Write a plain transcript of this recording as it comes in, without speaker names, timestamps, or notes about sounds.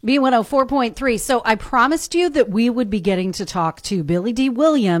B104.3. So I promised you that we would be getting to talk to Billy D.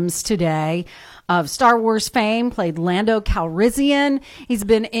 Williams today, of Star Wars fame, played Lando Calrissian. He's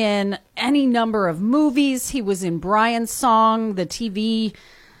been in any number of movies. He was in Brian's Song, the TV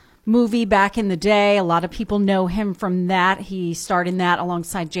movie back in the day. A lot of people know him from that. He starred in that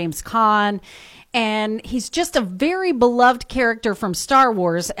alongside James Caan. And he's just a very beloved character from Star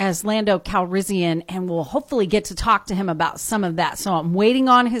Wars as Lando Calrissian, and we'll hopefully get to talk to him about some of that. So I'm waiting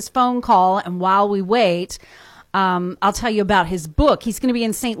on his phone call, and while we wait, I'll tell you about his book. He's going to be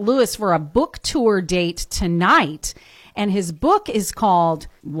in St. Louis for a book tour date tonight, and his book is called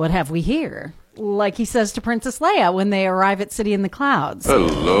What Have We Here? Like he says to Princess Leia when they arrive at City in the Clouds.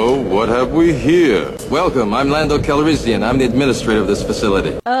 Hello, what have we here? Welcome, I'm Lando Calrissian. I'm the administrator of this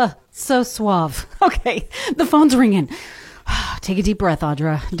facility. So suave. Okay, the phone's ringing. Take a deep breath,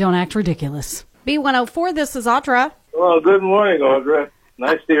 Audra. Don't act ridiculous. B104, this is Audra. Well, good morning, Audra.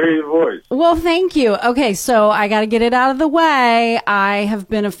 Nice to hear your voice. Well, thank you. Okay, so I got to get it out of the way. I have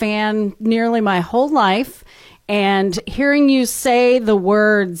been a fan nearly my whole life, and hearing you say the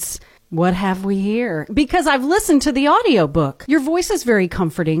words, what have we here? Because I've listened to the audiobook. Your voice is very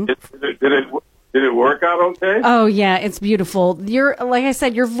comforting. Did it work out okay? Oh, yeah, it's beautiful. Like I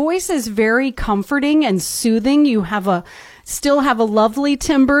said, your voice is very comforting and soothing. You still have a lovely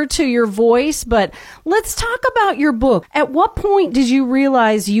timbre to your voice, but let's talk about your book. At what point did you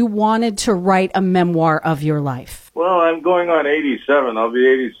realize you wanted to write a memoir of your life? Well, I'm going on 87. I'll be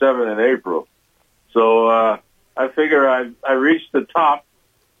 87 in April. So I figure I reached the top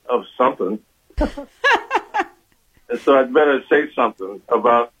of something. And so I'd better say something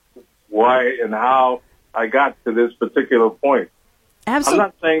about why and how I got to this particular point. Absolutely. I'm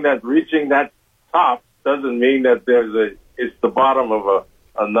not saying that reaching that top doesn't mean that it's the bottom of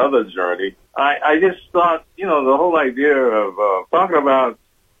another journey. I just thought, the whole idea of talking about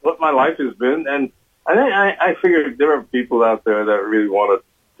what my life has been, and I figured there are people out there that really wanted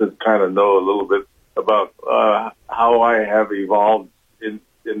to kind of know a little bit about how I have evolved in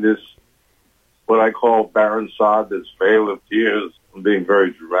this, what I call barren sod, this vale of tears. I'm being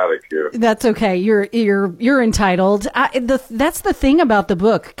very dramatic here. That's okay. You're entitled. That's the thing about the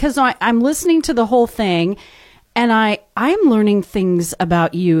book, because I'm listening to the whole thing, and I'm learning things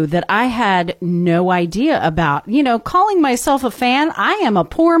about you that I had no idea about. Calling myself a fan, I am a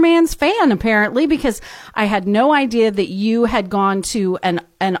poor man's fan apparently, because I had no idea that you had gone to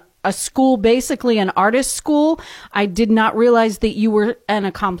a school, basically an artist school. I did not realize that you were an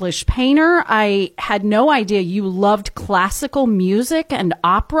accomplished painter. I had no idea you loved classical music and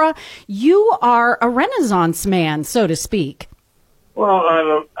opera. You are a Renaissance man, so to speak.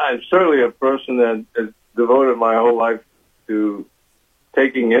 Well, I'm certainly a person that has devoted my whole life to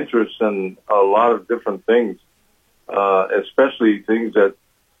taking interest in a lot of different things, especially things that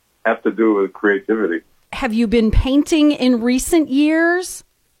have to do with creativity. Have you been painting in recent years?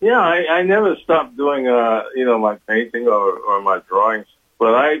 Yeah, I never stopped doing, my painting or my drawings.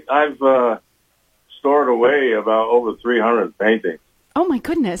 But I've stored away about over 300 paintings. Oh, my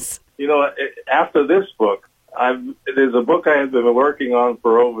goodness. After this book, there's a book I have been working on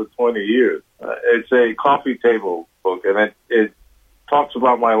for over 20 years. It's a coffee table book, and it talks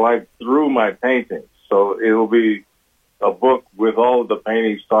about my life through my paintings. So it'll be a book with all of the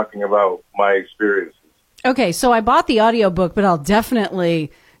paintings talking about my experiences. Okay, so I bought the audiobook, but I'll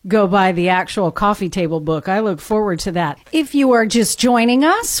definitely go buy the actual coffee table book. I look forward to that. If you are just joining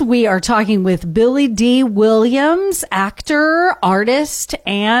us, we are talking with Billy D. Williams, actor, artist,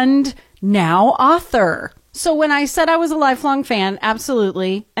 and now author. So when I said I was a lifelong fan,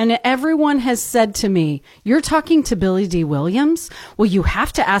 absolutely. And everyone has said to me, you're talking to Billy D. Williams? Well, you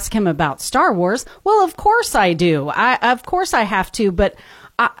have to ask him about Star Wars. Well, of course I do. Of course I have to. But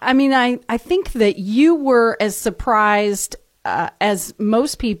I think that you were as surprised as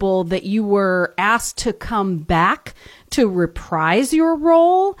most people that you were asked to come back to reprise your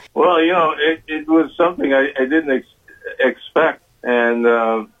role. Well, it was something I didn't expect. And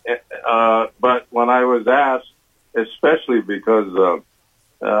but when I was asked, especially because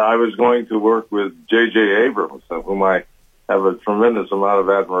I was going to work with J.J. Abrams, whom I have a tremendous amount of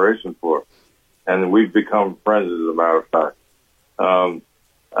admiration for, and we've become friends, as a matter of fact.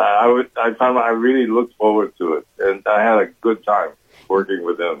 I really looked forward to it, and I had a good time working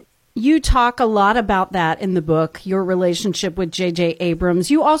with him. You talk a lot about that in the book, your relationship with J.J.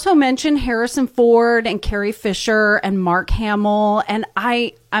 Abrams. You also mention Harrison Ford and Carrie Fisher and Mark Hamill, and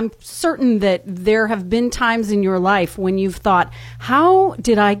I'm certain that there have been times in your life when you've thought, how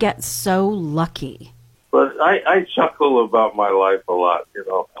did I get so lucky? But I chuckle about my life a lot,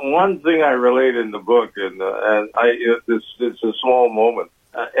 One thing I relate in the book, and it's a small moment.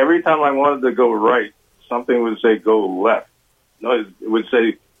 every time I wanted to go right, something would say go left. No, it would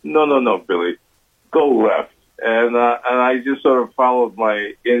say, no, Billy, go left. And I just sort of followed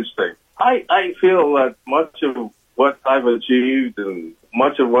my instinct. I feel that much of what I've achieved and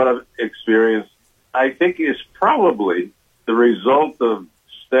much of what I've experienced, I think is probably the result of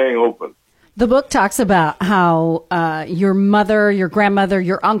staying open. The book talks about how your mother, your grandmother,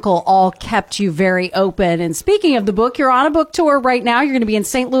 your uncle all kept you very open. And speaking of the book, you're on a book tour right now. You're going to be in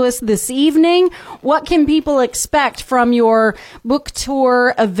St. Louis this evening. What can people expect from your book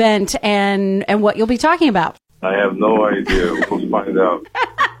tour event and what you'll be talking about? I have no idea. We'll find out.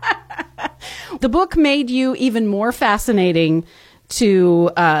 The book made you even more fascinating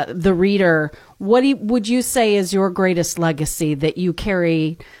to the reader. What would you say is your greatest legacy that you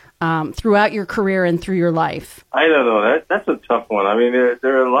carry throughout your career and through your life? I don't know. That's a tough one. I mean,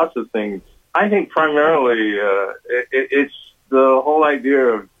 there are lots of things. I think primarily it's the whole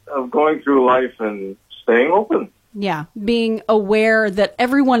idea of going through life and staying open. Yeah, being aware that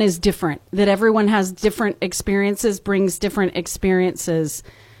everyone is different, that everyone has different experiences, brings different experiences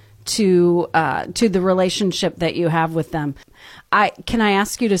to the relationship that you have with them. Can I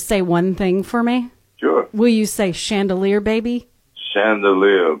ask you to say one thing for me? Sure. Will you say chandelier, baby?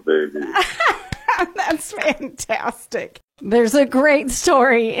 Chandelier, baby. That's fantastic. There's a great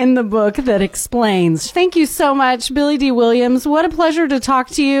story in the book that explains. Thank you so much, Billy D. Williams. What a pleasure to talk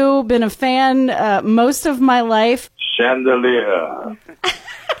to you. Been a fan most of my life. Chandelier.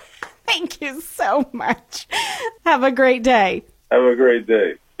 Thank you so much. Have a great day. Have a great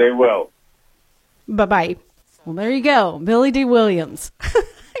day. Stay well. Bye-bye. Well, there you go. Billy D. Williams.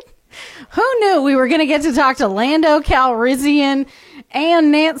 Who knew we were going to get to talk to Lando Calrissian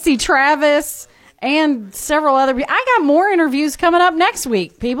and Nancy Travis and several other people. I got more interviews coming up next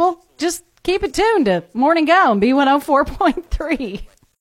week, people. Just keep it tuned to Morning Go and B104.3.